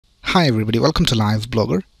Hi everybody, welcome to Live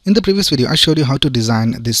Blogger. In the previous video I showed you how to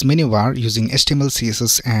design this menu bar using HTML,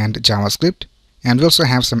 CSS and JavaScript, and we also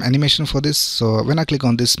have some animation for this. So when I click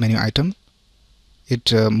on this menu item,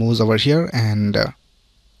 it moves over here, and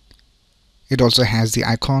it also has the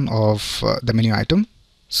icon of the menu item.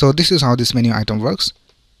 So this is how this menu item works.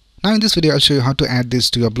 Now in this video I'll show you how to add this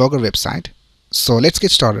to your Blogger website. So let's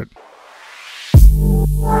get started.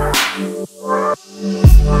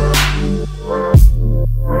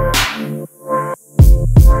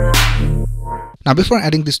 Now before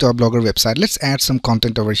adding this to our Blogger website, let's add some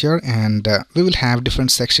content over here, and we will have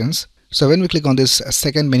different sections. So when we click on this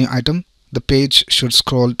second menu item, the page should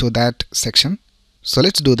scroll to that section. So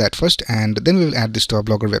let's do that first, and then we will add this to our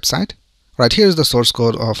Blogger website. Right, here is the source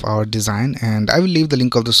code of our design, and I will leave the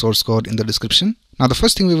link of the source code in the description. Now the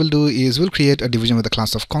first thing we will do is we'll create a division with a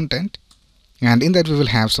class of content, and in that we will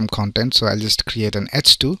have some content. So I'll just create an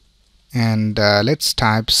h2, and let's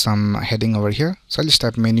type some heading over here. So I'll just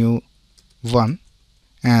type menu 1,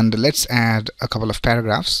 and let's add a couple of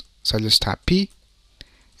paragraphs. So I'll just type P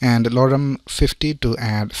and lorem 50 to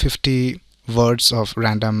add 50 words of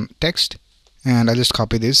random text, and I'll just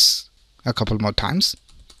copy this a couple more times.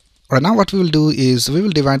 Right, now what we will do is we will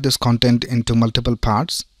divide this content into multiple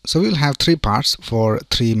parts. So we will have 3 parts for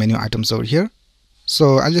 3 menu items over here.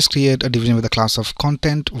 So I'll just create a division with a class of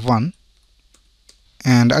content1,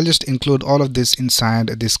 and I'll just include all of this inside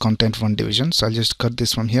this content1 division. So I'll just cut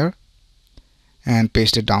this from here and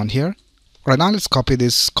paste it down here. Right, now let's copy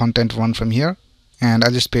this content1 from here, and I'll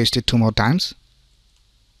just paste it 2 more times.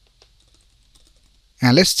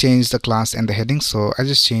 And let's change the class and the heading. So I'll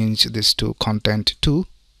just change this to content2,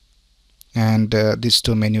 and this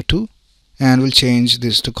to menu2, and we'll change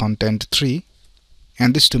this to content3,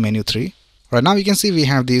 and this to menu3. Right, now you can see we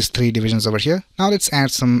have these 3 divisions over here. Now let's add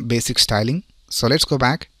some basic styling. So let's go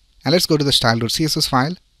back and let's go to the style.css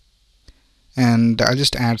file, and I'll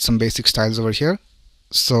just add some basic styles over here.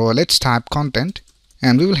 So let's type content,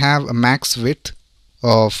 and we will have a max width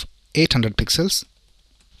of 800 pixels,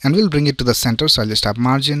 and we'll bring it to the center. So I'll just type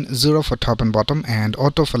margin 0 for top and bottom, and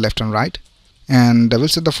auto for left and right, and we'll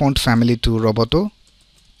set the font family to Roboto,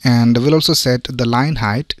 and we'll also set the line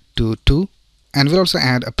height to 2, and we'll also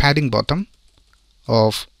add a padding bottom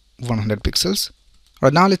of 100 pixels.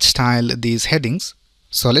 Right, now let's style these headings.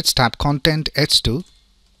 So let's type content h2,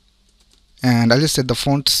 and I'll just set the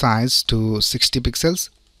font size to 60 pixels,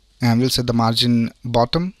 and we'll set the margin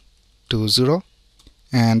bottom to 0,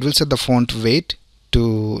 and we'll set the font weight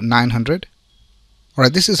to 900.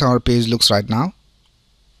 Alright, this is how our page looks right now.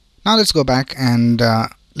 Now let's go back and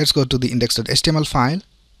let's go to the index.html file,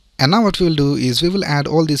 and now what we will do is we will add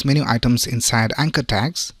all these menu items inside anchor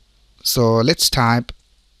tags. So let's type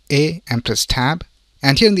A and press tab,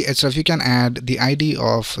 and here in the href you can add the ID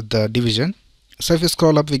of the division. So if you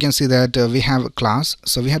scroll up, we can see that we have a class,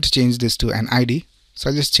 so we have to change this to an ID. So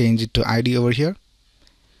I'll just change it to ID over here,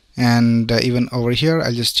 and even over here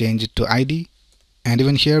I'll just change it to ID, and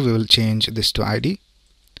even here we will change this to ID.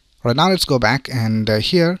 Right, now let's go back, and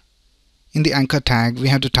here in the anchor tag we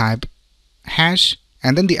have to type hash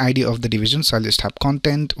and then the ID of the division. So I'll just type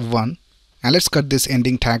content1, and let's cut this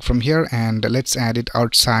ending tag from here, and let's add it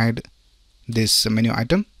outside this menu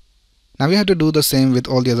item. Now we have to do the same with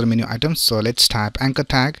all the other menu items. So let's type anchor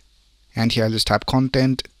tag, and here I'll just type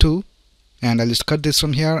content2, and I'll just cut this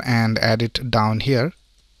from here and add it down here.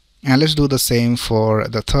 And let's do the same for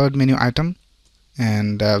the third menu item,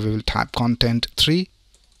 and we will type content3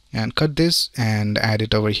 and cut this and add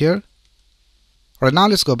it over here. Right, now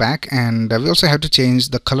let's go back, and we also have to change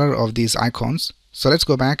the color of these icons. So let's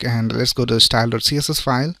go back and let's go to the style.css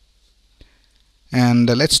file, and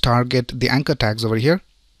let's target the anchor tags over here.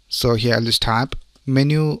 So here I'll just type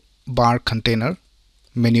menu bar container,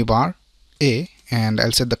 menu bar A, and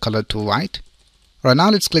I'll set the color to white. Right, now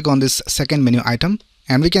let's click on this second menu item,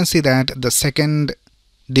 and we can see that the second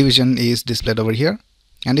division is displayed over here.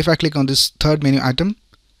 And if I click on this third menu item,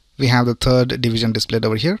 we have the third division displayed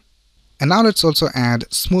over here. And now let's also add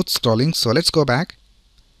smooth scrolling. So let's go back,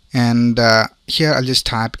 and here I'll just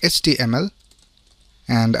type HTML,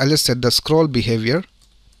 and I'll just set the scroll behavior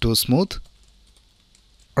to smooth.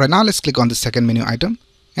 Right, now let's click on the second menu item,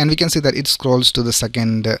 and we can see that it scrolls to the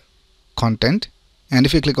second content, and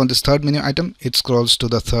if you click on this third menu item, it scrolls to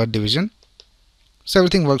the third division. So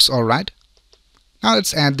everything works alright. Now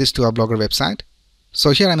let's add this to our Blogger website.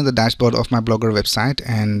 So here I'm in the dashboard of my Blogger website,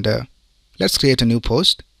 and let's create a new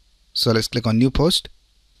post. So let's click on new post,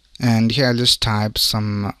 and here I'll just type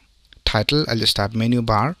some title. I'll just type menu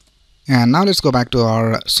bar, and now let's go back to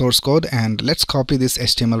our source code, and let's copy this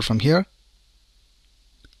HTML from here.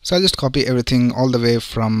 So I'll just copy everything all the way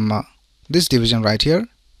from this division right here,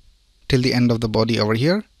 till the end of the body over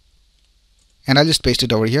here, and I'll just paste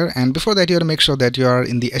it over here. And before that, you have to make sure that you are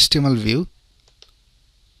in the HTML view.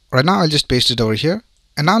 Right now I'll just paste it over here,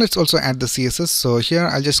 and now let's also add the CSS. So here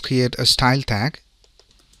I'll just create a style tag,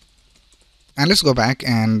 and let's go back,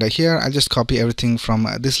 and here I'll just copy everything from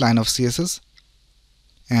this line of CSS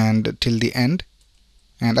and till the end,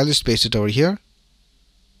 and I'll just paste it over here.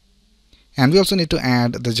 And we also need to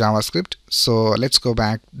add the JavaScript, so let's go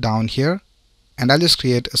back down here, and I'll just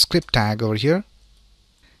create a script tag over here.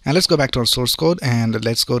 And let's go back to our source code, and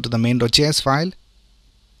let's go to the main.js file,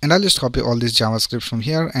 and I'll just copy all this JavaScript from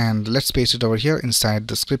here, and let's paste it over here inside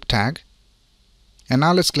the script tag. And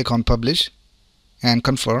now let's click on publish and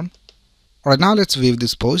confirm. Alright, now let's view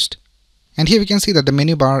this post, and here we can see that the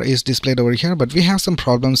menu bar is displayed over here, but we have some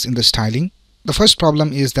problems in the styling. The first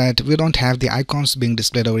problem is that we don't have the icons being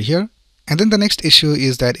displayed over here, and then the next issue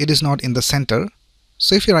is that it is not in the center.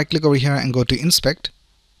 So if you right click over here and go to inspect,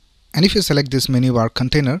 and if you select this menu bar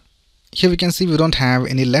container, here we can see we don't have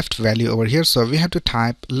any left value over here, so we have to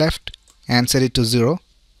type left and set it to 0,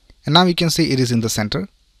 and now we can see it is in the center.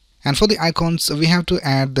 And for the icons, we have to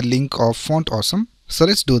add the link of Font Awesome, so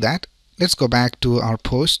let's do that. Let's go back to our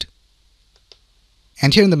post,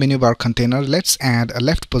 and here in the menu bar container, let's add a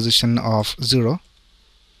left position of 0,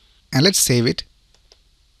 and let's save it.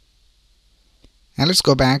 And let's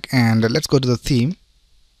go back, and let's go to the theme,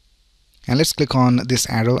 and let's click on this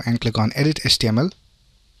arrow and click on edit HTML.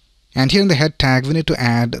 And here in the head tag, we need to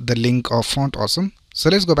add the link of Font Awesome. So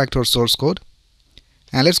let's go back to our source code,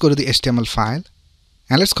 and let's go to the HTML file,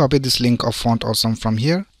 and let's copy this link of Font Awesome from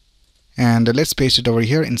here, and let's paste it over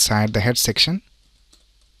here inside the head section,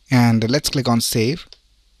 and let's click on save.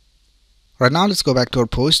 Right now let's go back to our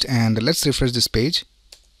post, and let's refresh this page.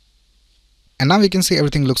 And now we can see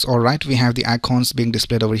everything looks alright. We have the icons being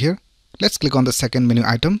displayed over here. Let's click on the second menu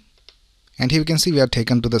item, and here we can see we are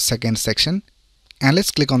taken to the second section. And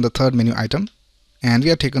let's click on the third menu item, and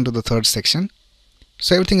we are taken to the third section.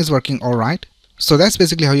 So everything is working alright. So that's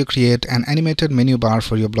basically how you create an animated menu bar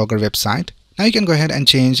for your Blogger website. Now you can go ahead and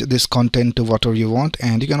change this content to whatever you want,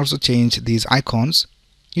 and you can also change these icons.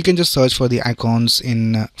 You can just search for the icons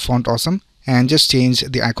in Font Awesome and just change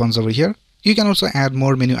the icons over here. You can also add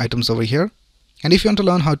more menu items over here. And if you want to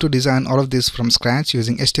learn how to design all of this from scratch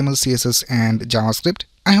using HTML, CSS and JavaScript,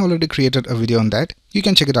 I have already created a video on that. You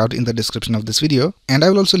can check it out in the description of this video, and I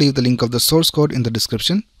will also leave the link of the source code in the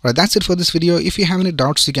description. Alright, that's it for this video. If you have any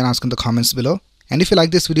doubts, you can ask in the comments below. And if you like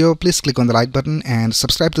this video, please click on the like button and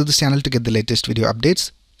subscribe to this channel to get the latest video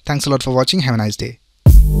updates. Thanks a lot for watching. Have a nice day.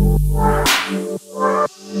 We'll be right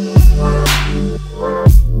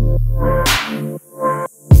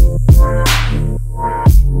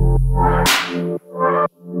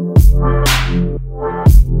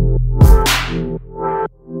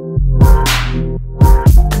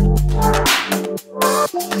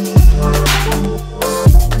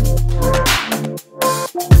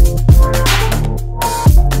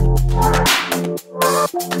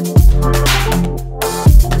back.